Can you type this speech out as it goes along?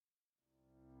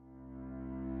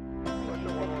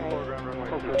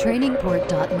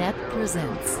TrainingPort.net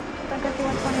presents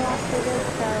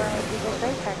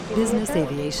Business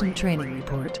Aviation Training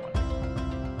Report.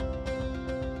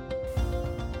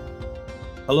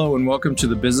 Hello and welcome to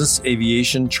the Business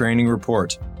Aviation Training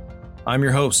Report. I'm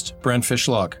your host, Brent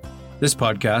Fishlock. This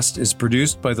podcast is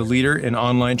produced by the leader in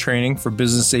online training for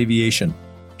business aviation,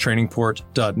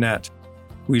 TrainingPort.net.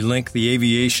 We link the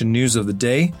aviation news of the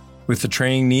day with the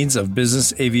training needs of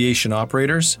business aviation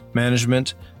operators,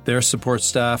 management, their support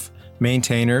staff,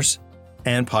 maintainers,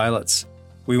 and pilots.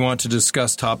 We want to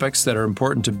discuss topics that are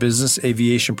important to business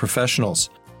aviation professionals.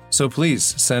 So please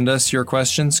send us your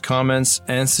questions, comments,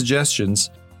 and suggestions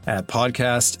at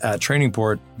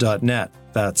podcast@trainingport.net.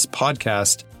 That's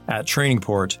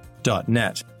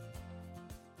podcast@trainingport.net.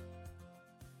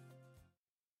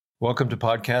 Welcome to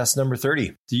podcast number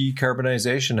 30.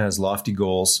 Decarbonization has lofty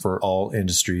goals for all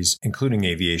industries, including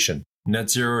aviation.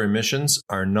 Net zero emissions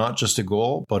are not just a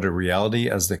goal, but a reality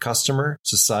as the customer,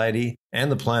 society,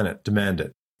 and the planet demand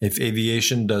it. If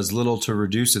aviation does little to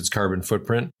reduce its carbon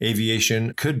footprint,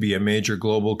 aviation could be a major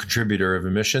global contributor of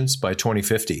emissions by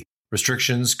 2050.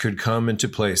 Restrictions could come into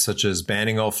place, such as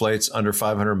banning all flights under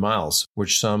 500 miles,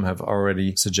 which some have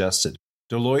already suggested.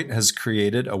 Deloitte has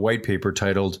created a white paper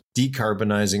titled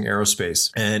Decarbonizing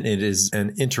Aerospace, and it is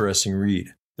an interesting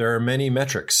read. There are many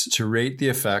metrics to rate the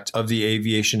effect of the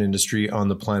aviation industry on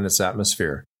the planet's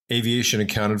atmosphere. Aviation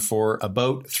accounted for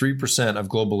about 3% of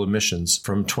global emissions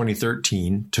from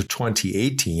 2013 to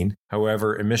 2018.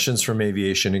 However, emissions from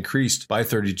aviation increased by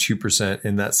 32%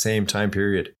 in that same time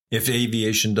period. If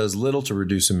aviation does little to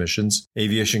reduce emissions,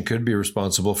 aviation could be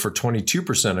responsible for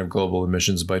 22% of global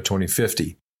emissions by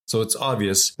 2050. So it's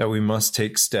obvious that we must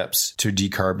take steps to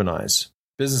decarbonize.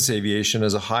 Business aviation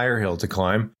is a higher hill to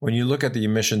climb when you look at the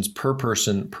emissions per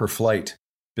person per flight.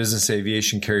 Business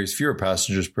aviation carries fewer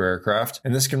passengers per aircraft,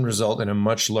 and this can result in a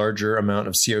much larger amount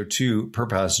of CO2 per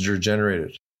passenger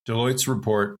generated. Deloitte's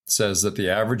report says that the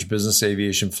average business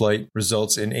aviation flight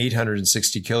results in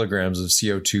 860 kilograms of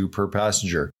CO2 per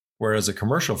passenger, whereas a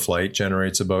commercial flight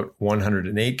generates about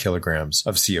 108 kilograms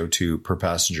of CO2 per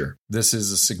passenger. This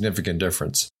is a significant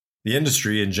difference. The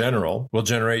industry in general will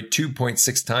generate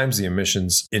 2.6 times the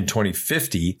emissions in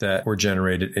 2050 that were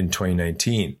generated in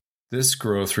 2019. This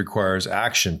growth requires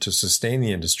action to sustain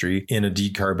the industry in a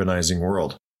decarbonizing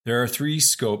world. There are 3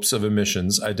 scopes of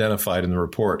emissions identified in the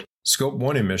report. Scope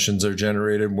 1 emissions are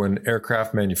generated when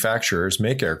aircraft manufacturers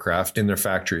make aircraft in their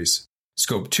factories.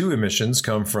 Scope 2 emissions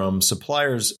come from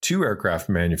suppliers to aircraft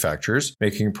manufacturers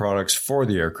making products for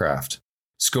the aircraft.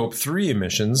 Scope 3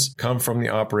 emissions come from the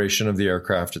operation of the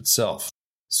aircraft itself.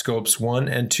 Scopes 1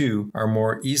 and 2 are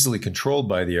more easily controlled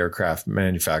by the aircraft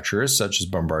manufacturers, such as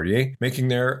Bombardier, making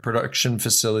their production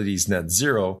facilities net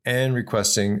zero and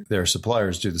requesting their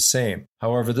suppliers do the same.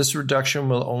 However, this reduction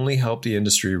will only help the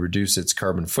industry reduce its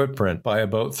carbon footprint by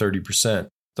about 30%.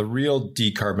 The real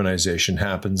decarbonization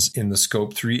happens in the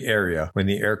Scope 3 area when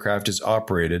the aircraft is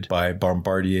operated by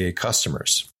Bombardier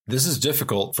customers. This is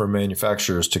difficult for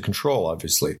manufacturers to control,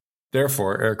 obviously.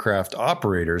 Therefore, aircraft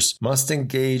operators must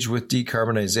engage with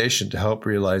decarbonization to help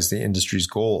realize the industry's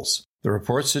goals. The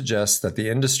report suggests that the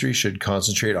industry should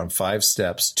concentrate on 5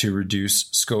 steps to reduce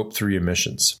Scope 3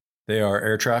 emissions. They are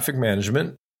air traffic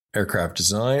management, aircraft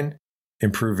design,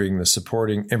 improving the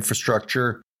supporting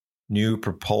infrastructure, new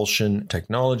propulsion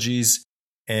technologies,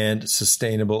 and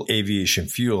sustainable aviation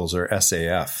fuels, or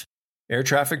SAF. Air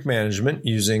traffic management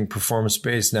using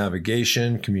performance-based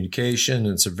navigation, communication,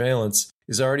 and surveillance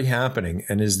is already happening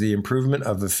and is the improvement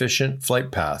of efficient flight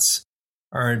paths.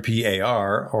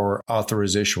 RNPAR, or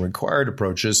Authorization Required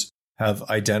approaches, have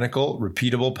identical,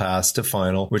 repeatable paths to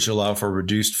final, which allow for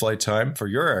reduced flight time for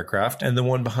your aircraft and the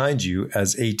one behind you,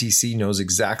 as ATC knows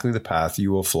exactly the path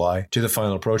you will fly to the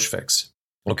final approach fix.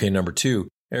 Okay, number 2.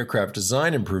 Aircraft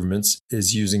design improvements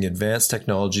is using advanced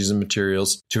technologies and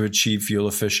materials to achieve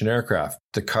fuel-efficient aircraft.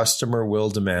 The customer will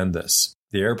demand this.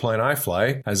 The airplane I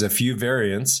fly has a few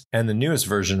variants, and the newest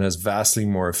version has vastly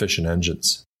more efficient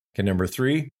engines. Okay, number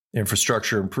 3,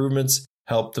 infrastructure improvements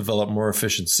help develop more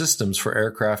efficient systems for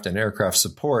aircraft and aircraft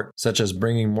support, such as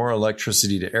bringing more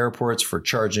electricity to airports for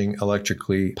charging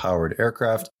electrically powered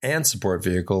aircraft and support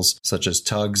vehicles such as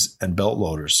tugs and belt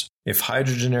loaders. If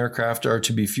hydrogen aircraft are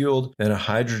to be fueled, then a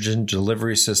hydrogen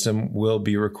delivery system will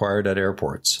be required at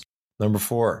airports. Number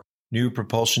 4, new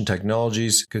propulsion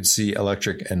technologies could see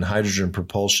electric and hydrogen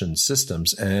propulsion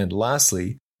systems. And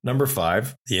lastly, number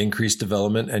 5, the increased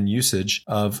development and usage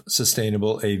of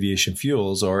sustainable aviation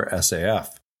fuels, or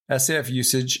SAF. SAF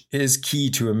usage is key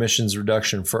to emissions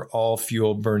reduction for all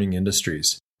fuel-burning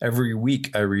industries. Every week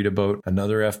I read about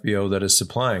another FBO that is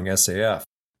supplying SAF.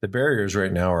 The barriers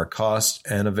right now are cost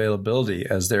and availability,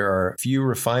 as there are few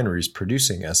refineries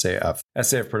producing SAF.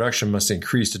 SAF production must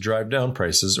increase to drive down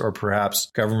prices, or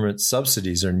perhaps government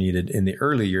subsidies are needed in the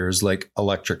early years like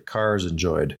electric cars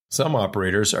enjoyed. Some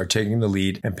operators are taking the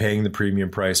lead and paying the premium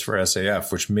price for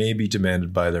SAF, which may be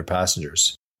demanded by their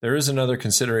passengers. There is another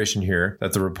consideration here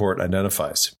that the report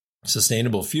identifies.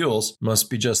 Sustainable fuels must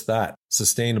be just that,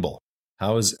 sustainable.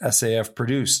 How is SAF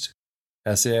produced?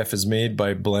 SAF is made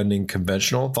by blending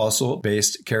conventional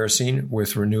fossil-based kerosene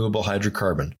with renewable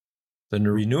hydrocarbon. The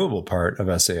renewable part of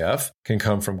SAF can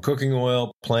come from cooking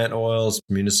oil, plant oils,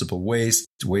 municipal waste,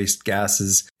 waste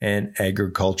gases, and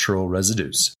agricultural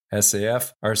residues.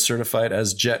 SAF are certified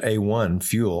as Jet A1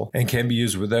 fuel and can be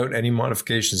used without any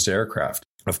modifications to aircraft.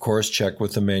 Of course, check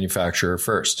with the manufacturer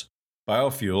first.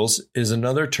 Biofuels is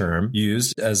another term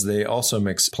used, as they also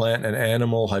mix plant and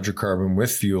animal hydrocarbon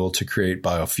with fuel to create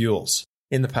biofuels.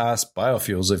 In the past,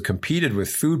 biofuels have competed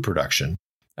with food production.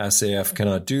 SAF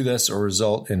cannot do this or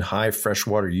result in high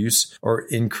freshwater use or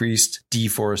increased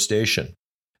deforestation.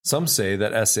 Some say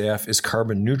that SAF is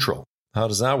carbon neutral. How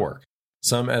does that work?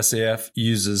 Some SAF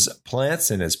uses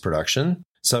plants in its production,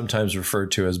 sometimes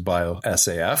referred to as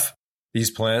bio-SAF.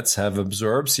 These plants have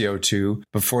absorbed CO2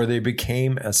 before they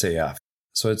became SAF.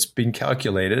 So it's been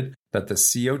calculated that the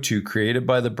CO2 created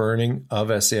by the burning of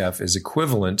SAF is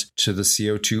equivalent to the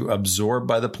CO2 absorbed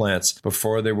by the plants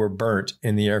before they were burnt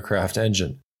in the aircraft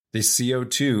engine. The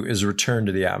CO2 is returned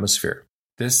to the atmosphere.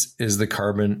 This is the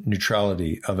carbon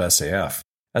neutrality of SAF.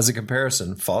 As a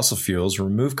comparison, fossil fuels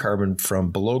remove carbon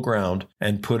from below ground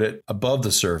and put it above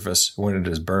the surface when it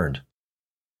is burned.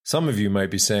 Some of you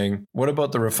might be saying, what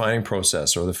about the refining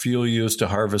process or the fuel used to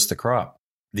harvest the crop?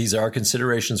 These are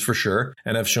considerations for sure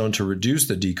and have shown to reduce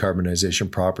the decarbonization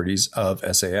properties of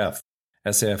SAF.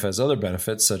 SAF has other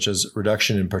benefits such as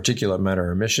reduction in particulate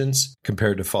matter emissions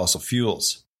compared to fossil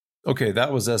fuels. Okay,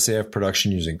 that was SAF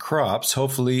production using crops,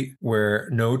 hopefully where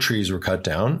no trees were cut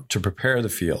down to prepare the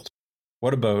field.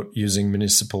 What about using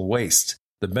municipal waste?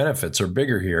 The benefits are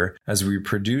bigger here, as we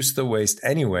produce the waste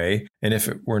anyway, and if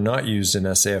it were not used in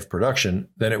SAF production,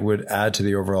 then it would add to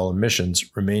the overall emissions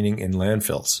remaining in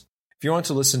landfills. If you want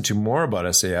to listen to more about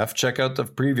SAF, check out the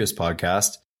previous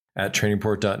podcast at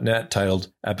trainingport.net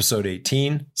titled Episode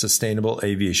 18, Sustainable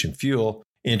Aviation Fuel,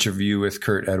 interview with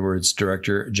Kurt Edwards,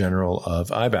 Director General of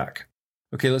IBAC.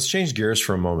 Okay, let's change gears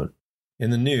for a moment.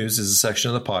 In the news is a section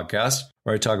of the podcast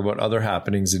where I talk about other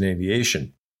happenings in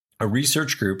aviation. A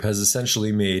research group has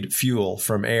essentially made fuel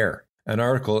from air. An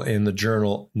article in the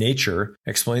journal Nature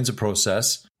explains a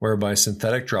process whereby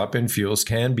synthetic drop-in fuels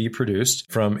can be produced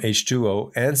from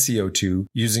H2O and CO2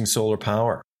 using solar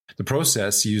power. The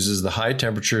process uses the high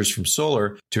temperatures from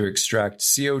solar to extract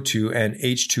CO2 and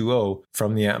H2O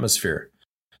from the atmosphere.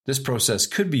 This process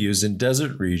could be used in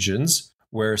desert regions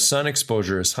where sun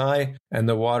exposure is high, and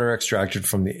the water extracted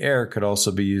from the air could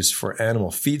also be used for animal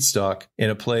feedstock in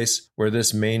a place where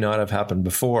this may not have happened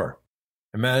before.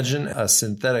 Imagine a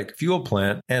synthetic fuel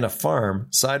plant and a farm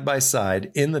side by side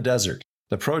in the desert.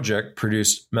 The project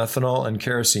produced methanol and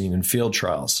kerosene in field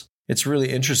trials. It's really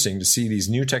interesting to see these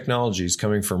new technologies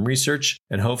coming from research,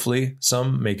 and hopefully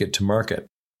some make it to market.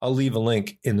 I'll leave a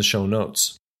link in the show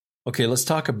notes. Okay, let's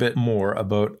talk a bit more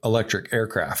about electric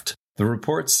aircraft. The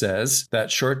report says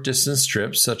that short-distance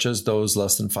trips, such as those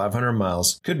less than 500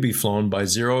 miles, could be flown by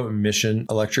zero-emission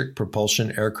electric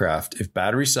propulsion aircraft if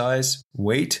battery size,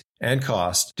 weight, and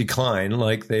cost decline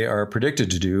like they are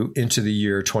predicted to do into the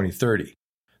year 2030.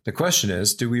 The question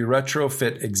is, do we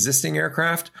retrofit existing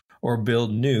aircraft or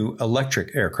build new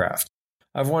electric aircraft?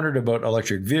 I've wondered about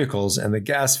electric vehicles and the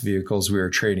gas vehicles we are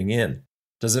trading in.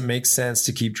 Does it make sense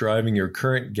to keep driving your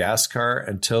current gas car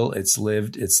until it's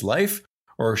lived its life?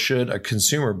 Or should a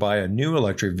consumer buy a new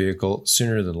electric vehicle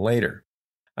sooner than later?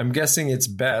 I'm guessing it's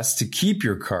best to keep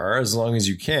your car as long as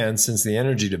you can, since the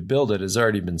energy to build it has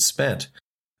already been spent.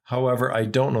 However, I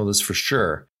don't know this for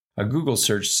sure. A Google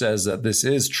search says that this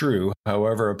is true.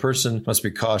 However, a person must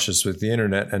be cautious with the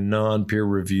internet and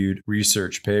non-peer-reviewed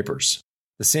research papers.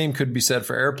 The same could be said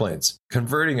for airplanes.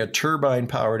 Converting a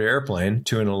turbine-powered airplane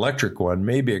to an electric one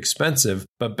may be expensive,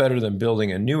 but better than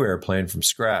building a new airplane from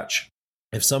scratch.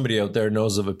 If somebody out there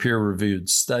knows of a peer-reviewed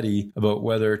study about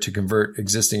whether to convert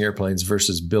existing airplanes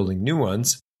versus building new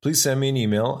ones, please send me an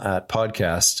email at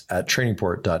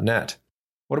podcast@trainingport.net.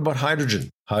 What about hydrogen?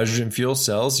 Hydrogen fuel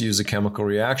cells use a chemical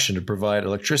reaction to provide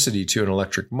electricity to an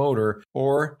electric motor,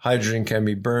 or hydrogen can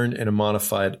be burned in a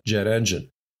modified jet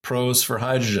engine. Pros for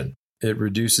hydrogen: it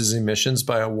reduces emissions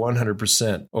by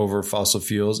 100% over fossil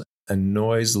fuels, and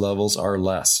noise levels are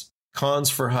less. Cons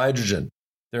for hydrogen: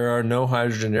 There are no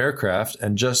hydrogen aircraft,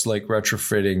 and just like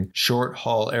retrofitting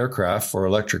short-haul aircraft for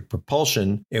electric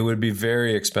propulsion, it would be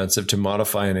very expensive to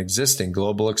modify an existing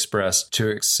Global Express to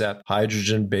accept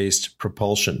hydrogen-based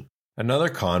propulsion. Another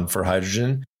con for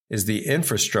hydrogen is the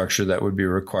infrastructure that would be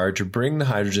required to bring the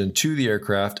hydrogen to the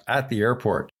aircraft at the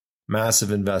airport.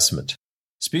 Massive investment.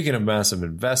 Speaking of massive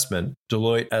investment,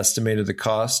 Deloitte estimated the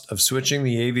cost of switching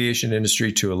the aviation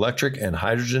industry to electric and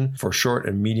hydrogen for short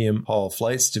and medium haul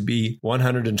flights to be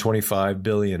 $125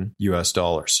 billion.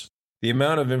 The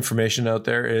amount of information out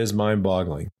there is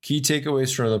mind-boggling. Key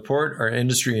takeaways from the report are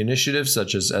industry initiatives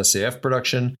such as SAF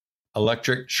production,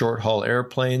 electric short-haul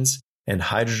airplanes, and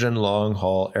hydrogen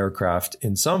long-haul aircraft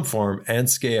in some form and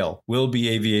scale will be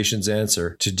aviation's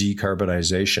answer to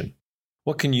decarbonization.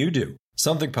 What can you do?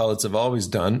 Something pilots have always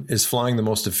done is flying the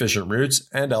most efficient routes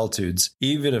and altitudes,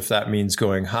 even if that means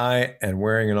going high and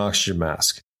wearing an oxygen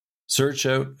mask. Search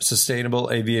out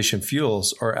sustainable aviation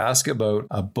fuels or ask about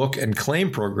a book and claim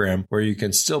program where you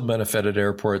can still benefit at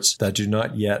airports that do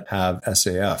not yet have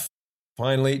SAF.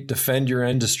 Finally, defend your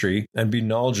industry and be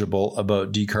knowledgeable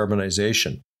about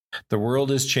decarbonization. The world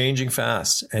is changing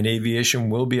fast, and aviation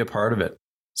will be a part of it.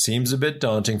 Seems a bit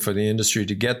daunting for the industry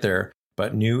to get there,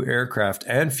 but new aircraft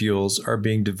and fuels are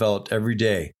being developed every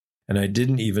day, and I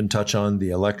didn't even touch on the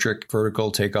electric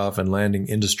vertical takeoff and landing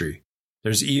industry.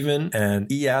 There's even an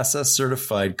EASA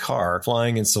certified car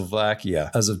flying in Slovakia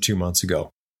as of 2 months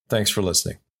ago. Thanks for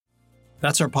listening.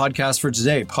 That's our podcast for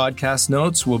today. Podcast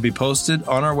notes will be posted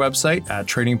on our website at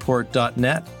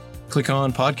trainingport.net. Click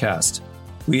on podcast.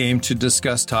 We aim to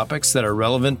discuss topics that are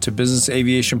relevant to business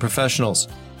aviation professionals,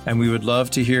 and we would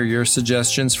love to hear your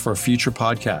suggestions for future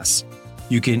podcasts.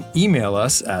 You can email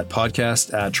us at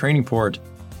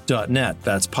podcast@trainingport.net.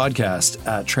 That's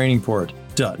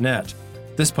podcast@trainingport.net.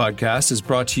 This podcast is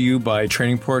brought to you by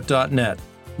trainingport.net,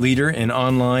 leader in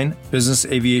online business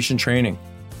aviation training.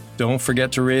 Don't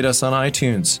forget to rate us on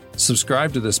iTunes.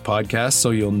 Subscribe to this podcast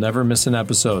so you'll never miss an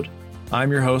episode.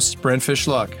 I'm your host, Brent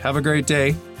Fishlock. Have a great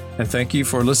day, and thank you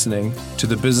for listening to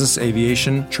the Business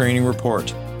Aviation Training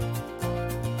Report.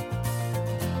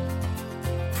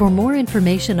 For more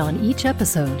information on each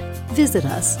episode, visit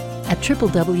us at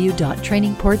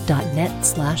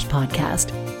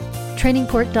www.trainingport.net/podcast.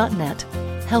 Trainingport.net,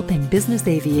 helping business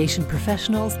aviation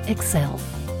professionals excel.